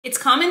It's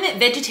common that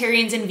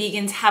vegetarians and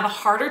vegans have a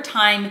harder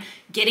time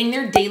getting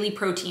their daily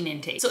protein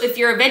intake. So if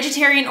you're a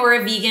vegetarian or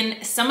a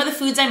vegan, some of the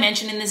foods I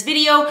mentioned in this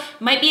video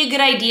might be a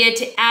good idea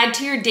to add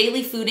to your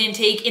daily food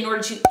intake in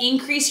order to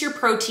increase your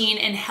protein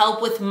and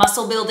help with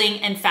muscle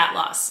building and fat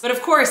loss. But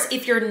of course,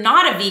 if you're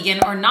not a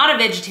vegan or not a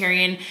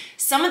vegetarian,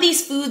 some of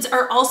these foods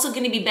are also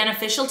going to be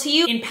beneficial to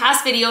you. In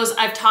past videos,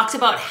 I've talked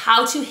about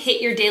how to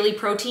hit your daily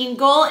protein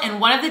goal,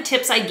 and one of the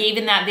tips I gave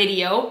in that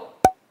video,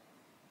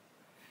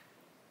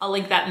 I'll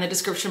link that in the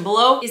description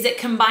below, is that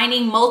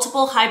combining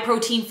multiple high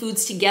protein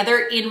foods together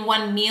in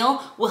one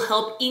meal will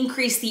help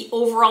increase the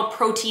overall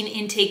protein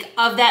intake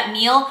of that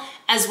meal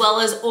as well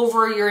as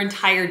over your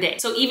entire day.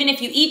 So even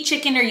if you eat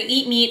chicken or you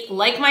eat meat,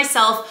 like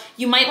myself,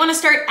 you might want to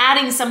start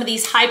adding some of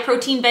these high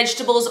protein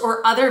vegetables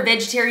or other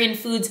vegetarian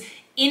foods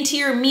into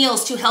your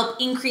meals to help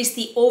increase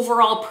the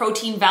overall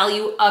protein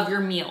value of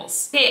your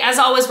meals. Okay, as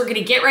always, we're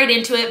gonna get right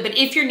into it, but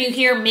if you're new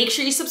here, make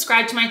sure you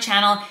subscribe to my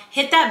channel,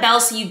 hit that bell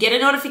so you get a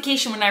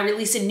notification when I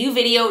release a new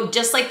video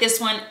just like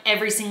this one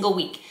every single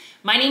week.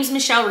 My name's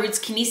Michelle Roots,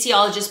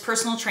 kinesiologist,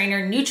 personal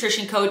trainer,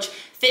 nutrition coach,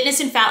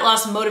 fitness and fat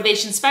loss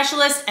motivation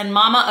specialist, and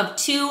mama of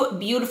 2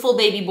 beautiful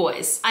baby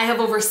boys. I have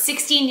over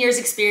 16 years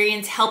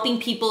experience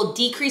helping people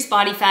decrease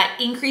body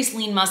fat, increase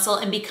lean muscle,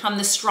 and become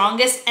the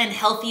strongest and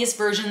healthiest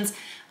versions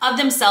of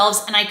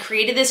themselves, and I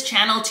created this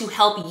channel to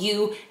help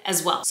you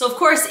as well. So of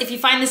course, if you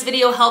find this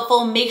video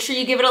helpful, make sure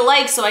you give it a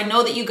like so I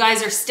know that you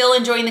guys are still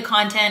enjoying the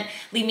content.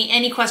 Leave me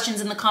any questions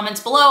in the comments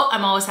below.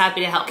 I'm always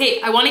happy to help.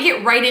 Okay, I wanna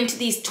get right into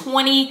these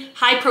 20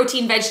 high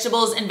protein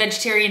vegetables and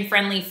vegetarian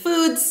friendly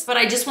foods, but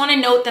I just wanna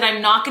note that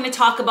I'm not gonna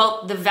talk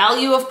about the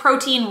value of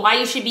protein, why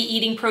you should be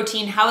eating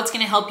protein, how it's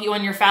gonna help you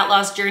on your fat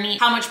loss journey,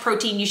 how much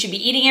protein you should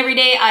be eating every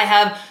day. I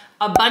have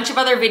a bunch of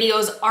other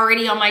videos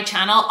already on my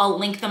channel. I'll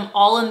link them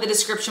all in the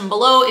description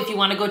below if you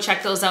wanna go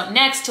check those out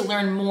next to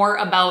learn more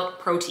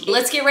about protein.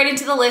 Let's get right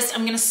into the list.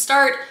 I'm gonna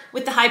start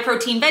with the high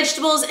protein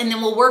vegetables and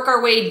then we'll work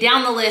our way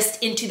down the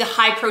list into the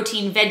high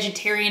protein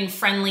vegetarian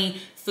friendly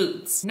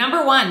foods.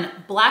 Number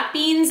 1, black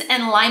beans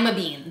and lima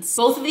beans.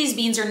 Both of these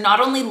beans are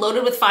not only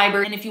loaded with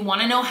fiber, and if you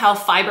wanna know how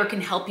fiber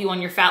can help you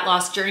on your fat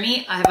loss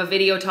journey, I have a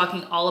video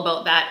talking all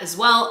about that as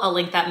well. I'll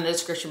link that in the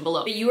description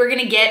below. But you are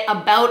gonna get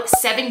about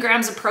 7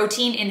 grams of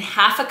protein in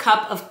half a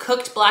cup of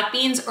cooked black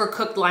beans or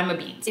cooked lima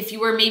beans. If you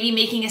were maybe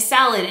making a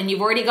salad and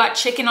you've already got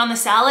chicken on the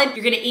salad,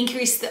 you're gonna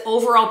increase the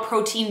overall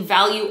protein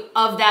value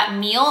of that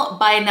meal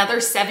by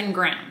another 7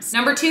 grams.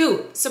 Number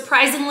 2,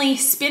 surprisingly,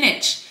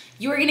 spinach.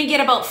 You are gonna get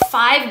about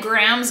 5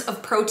 grams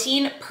of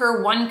protein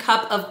per 1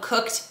 cup of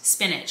cooked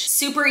spinach.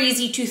 Super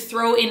easy to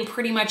throw in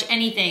pretty much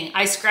anything.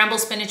 I scramble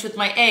spinach with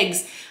my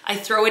eggs. I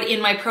throw it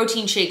in my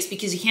protein shakes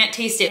because you can't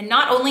taste it. And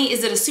not only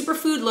is it a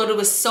superfood loaded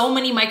with so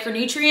many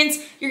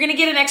micronutrients, you're gonna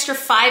get an extra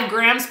 5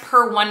 grams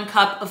per 1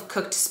 cup of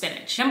cooked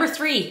spinach. Number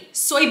 3,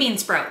 soybean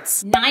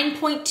sprouts.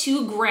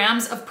 9.2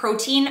 grams of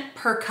protein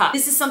per cup.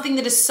 This is something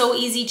that is so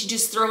easy to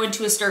just throw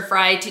into a stir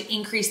fry to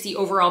increase the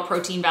overall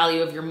protein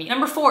value of your meal.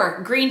 Number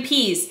 4, green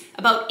peas.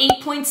 About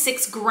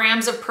 8.6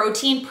 grams of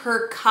protein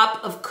per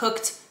cup of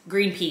cooked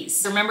green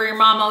peas. Remember your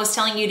mom always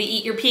telling you to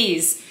eat your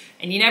peas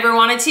and you never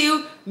wanted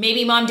to?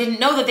 Maybe mom didn't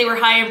know that they were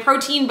high in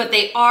protein, but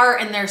they are,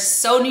 and they're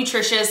so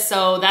nutritious,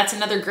 so that's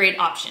another great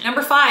option.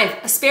 Number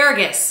 5,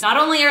 asparagus. Not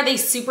only are they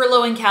super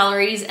low in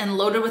calories and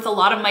loaded with a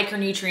lot of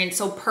micronutrients,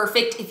 so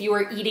perfect if you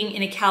are eating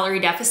in a calorie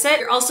deficit,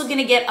 you're also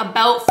gonna get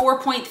about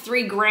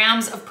 4.3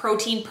 grams of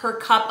protein per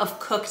cup of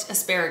cooked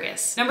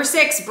asparagus. Number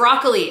 6,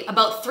 broccoli.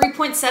 About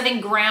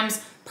 3.7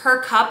 grams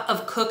per cup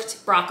of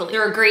cooked broccoli.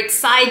 They're a great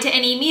side to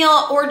any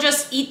meal, or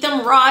just eat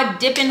them raw,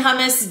 dip in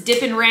hummus,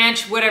 dip in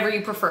ranch, whatever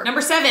you prefer.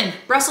 Number 7,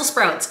 Brussels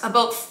sprouts.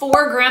 About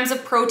 4 grams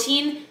of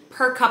protein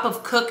per cup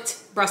of cooked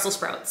Brussels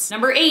sprouts.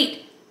 Number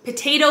 8,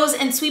 potatoes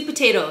and sweet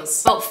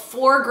potatoes. About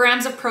 4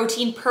 grams of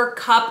protein per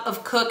cup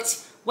of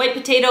cooked white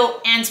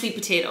potato and sweet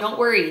potato. Don't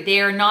worry,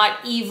 they are not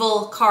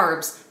evil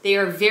carbs. They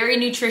are very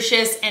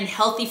nutritious and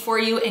healthy for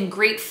you and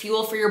great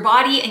fuel for your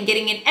body and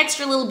getting an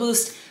extra little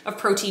boost of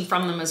protein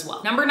from them as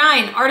well. Number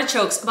 9,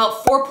 artichokes.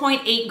 About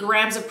 4.8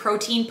 grams of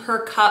protein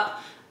per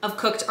cup of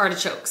cooked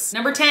artichokes.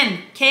 Number 10,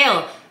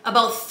 kale.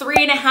 About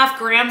 3.5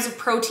 grams of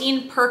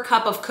protein per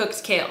cup of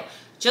cooked kale.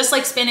 Just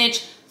like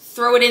spinach,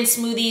 throw it in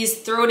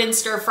smoothies, throw it in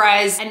stir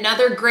fries.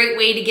 Another great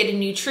way to get a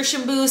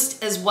nutrition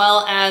boost as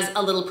well as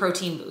a little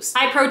protein boost.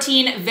 High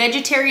protein,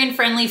 vegetarian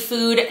friendly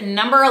food.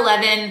 Number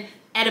 11,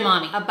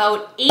 edamame.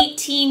 About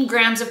 18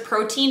 grams of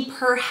protein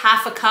per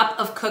half a cup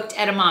of cooked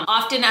edamame.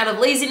 Often out of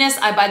laziness,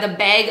 I buy the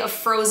bag of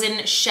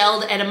frozen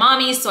shelled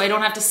edamame so I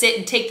don't have to sit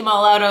and take them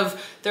all out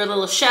of their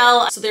little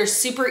shell. So they're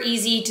super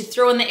easy to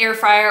throw in the air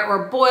fryer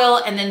or boil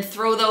and then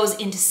throw those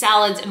into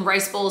salads and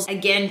rice bowls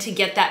again to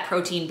get that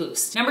protein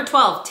boost. Number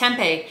 12,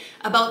 tempeh.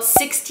 About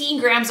 16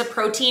 grams of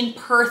protein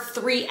per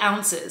 3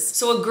 ounces.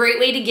 So a great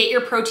way to get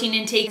your protein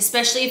intake,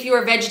 especially if you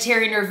are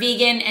vegetarian or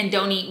vegan and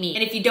don't eat meat.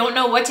 And if you don't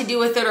know what to do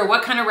with it or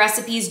what kind of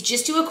recipes,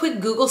 just do a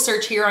quick Google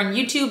search here on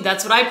YouTube.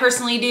 That's what I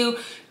personally do.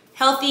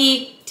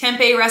 Healthy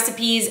tempeh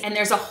recipes, and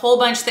there's a whole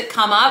bunch that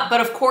come up.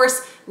 But of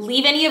course,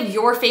 Leave any of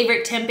your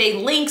favorite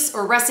tempeh links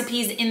or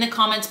recipes in the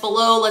comments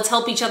below. Let's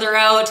help each other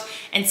out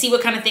and see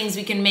what kind of things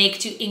we can make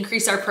to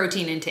increase our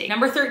protein intake.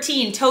 Number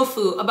 13,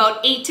 tofu, about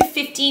 8 to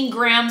 15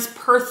 grams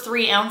per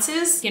 3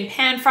 ounces. You can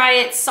pan fry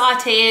it,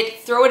 saute it,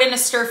 throw it in a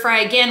stir fry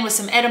again with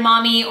some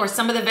edamame or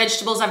some of the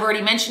vegetables I've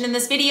already mentioned in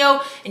this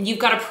video, and you've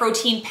got a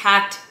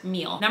protein-packed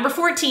meal. Number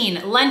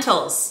 14,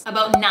 lentils,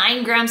 about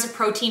 9 grams of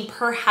protein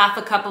per half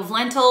a cup of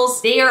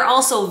lentils. They are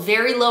also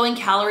very low in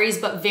calories,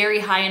 but very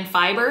high in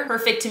fiber.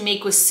 Perfect to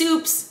make with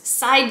soups,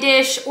 side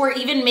dish, or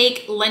even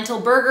make lentil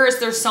burgers.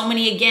 There's so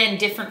many, again,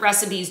 different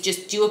recipes.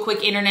 Just do a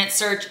quick internet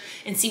search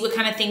and see what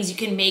kind of things you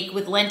can make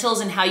with lentils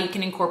and how you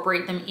can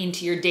incorporate them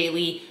into your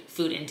daily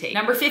food intake.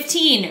 Number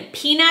 15,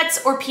 peanuts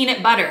or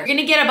peanut butter. You're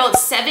gonna get about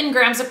 7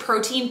 grams of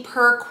protein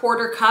per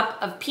quarter cup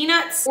of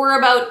peanuts, or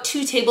about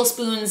 2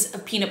 tablespoons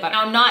of peanut butter.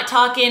 Now, I'm not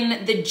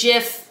talking the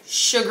Jif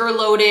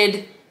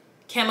sugar-loaded,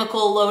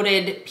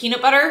 chemical-loaded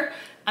peanut butter.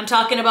 I'm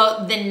talking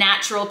about the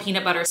natural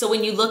peanut butter. So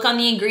when you look on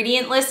the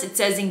ingredient list, it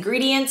says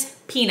ingredients,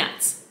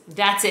 peanuts.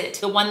 That's it.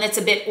 The one that's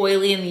a bit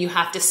oily and you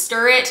have to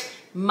stir it,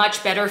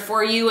 much better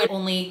for you, and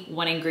only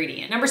 1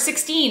 ingredient. Number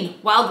 16,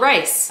 wild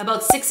rice.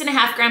 About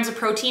 6.5 grams of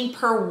protein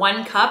per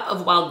 1 cup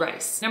of wild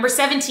rice. Number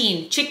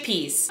 17,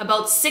 chickpeas.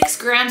 About 6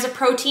 grams of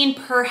protein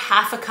per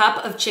half a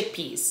cup of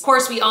chickpeas. Of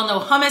course, we all know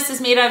hummus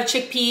is made out of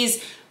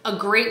chickpeas. A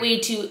great way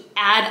to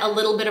add a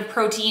little bit of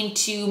protein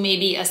to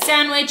maybe a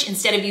sandwich.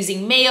 Instead of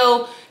using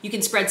mayo, you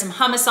can spread some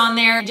hummus on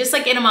there. And just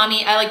like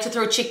edamame, I like to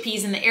throw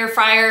chickpeas in the air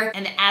fryer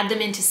and add them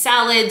into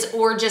salads,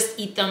 or just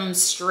eat them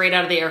straight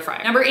out of the air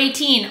fryer. Number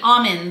 18,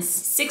 almonds.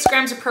 6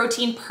 grams of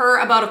protein per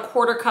about a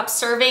quarter cup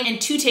serving, and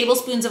 2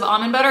 tablespoons of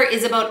almond butter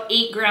is about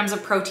 8 grams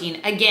of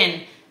protein.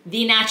 Again,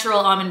 the natural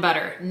almond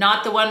butter,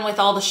 not the one with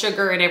all the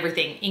sugar and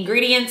everything.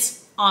 Ingredients,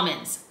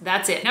 almonds,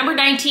 that's it. Number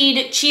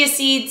 19, chia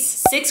seeds.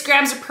 6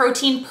 grams of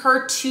protein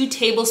per 2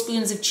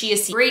 tablespoons of chia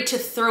seeds. Great to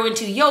throw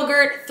into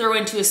yogurt, throw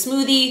into a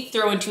smoothie,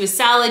 throw into a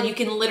salad. You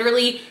can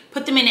literally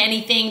put them in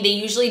anything. They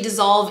usually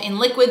dissolve in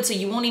liquid, so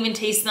you won't even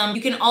taste them.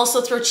 You can also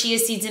throw chia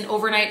seeds in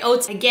overnight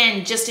oats.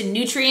 Again, just a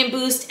nutrient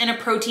boost and a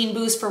protein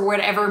boost for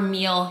whatever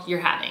meal you're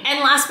having. And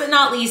last but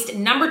not least,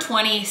 number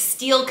 20,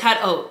 steel cut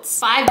oats.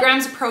 5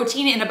 grams of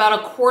protein in about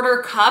a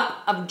quarter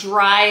cup of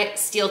dry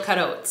steel cut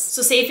oats.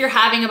 So say if you're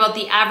having about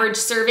the average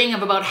serving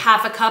of about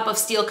half a cup of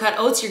steel cut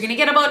oats, you're gonna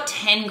get about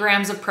 10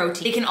 grams of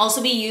protein. They can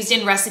also be used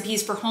in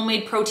recipes for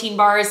homemade protein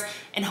bars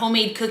and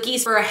homemade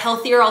cookies for a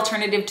healthier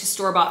alternative to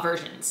store-bought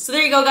versions. So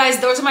there you go,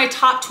 guys. Those are my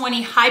top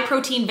 20 high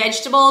protein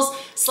vegetables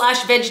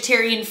 /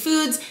 vegetarian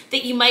foods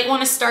that you might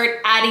want to start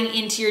adding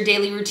into your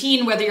daily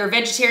routine, whether you're a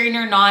vegetarian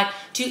or not,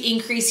 to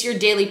increase your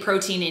daily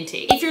protein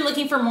intake. If you're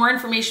looking for more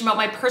information about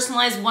my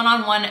personalized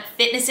one-on-one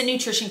fitness and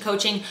nutrition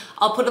coaching,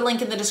 I'll put a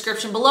link in the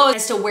description below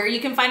as to where you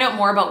can find out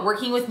more about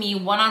working with me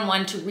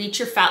one-on-one to reach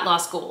your fat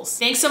loss goals.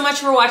 Thanks so much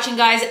for watching,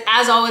 guys.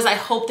 As always, I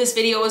hope this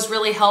video was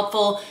really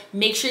helpful.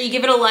 Make sure you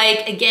give it a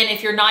like. Again,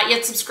 if you're not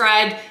yet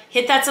subscribed,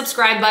 hit that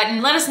subscribe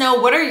button. Let us know,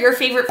 what are your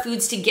favorite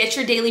foods to get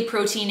your daily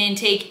protein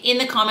intake in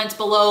the comments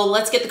below.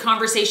 Let's get the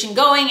conversation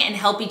going and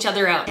help each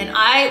other out. And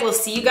I will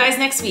see you guys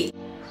next week.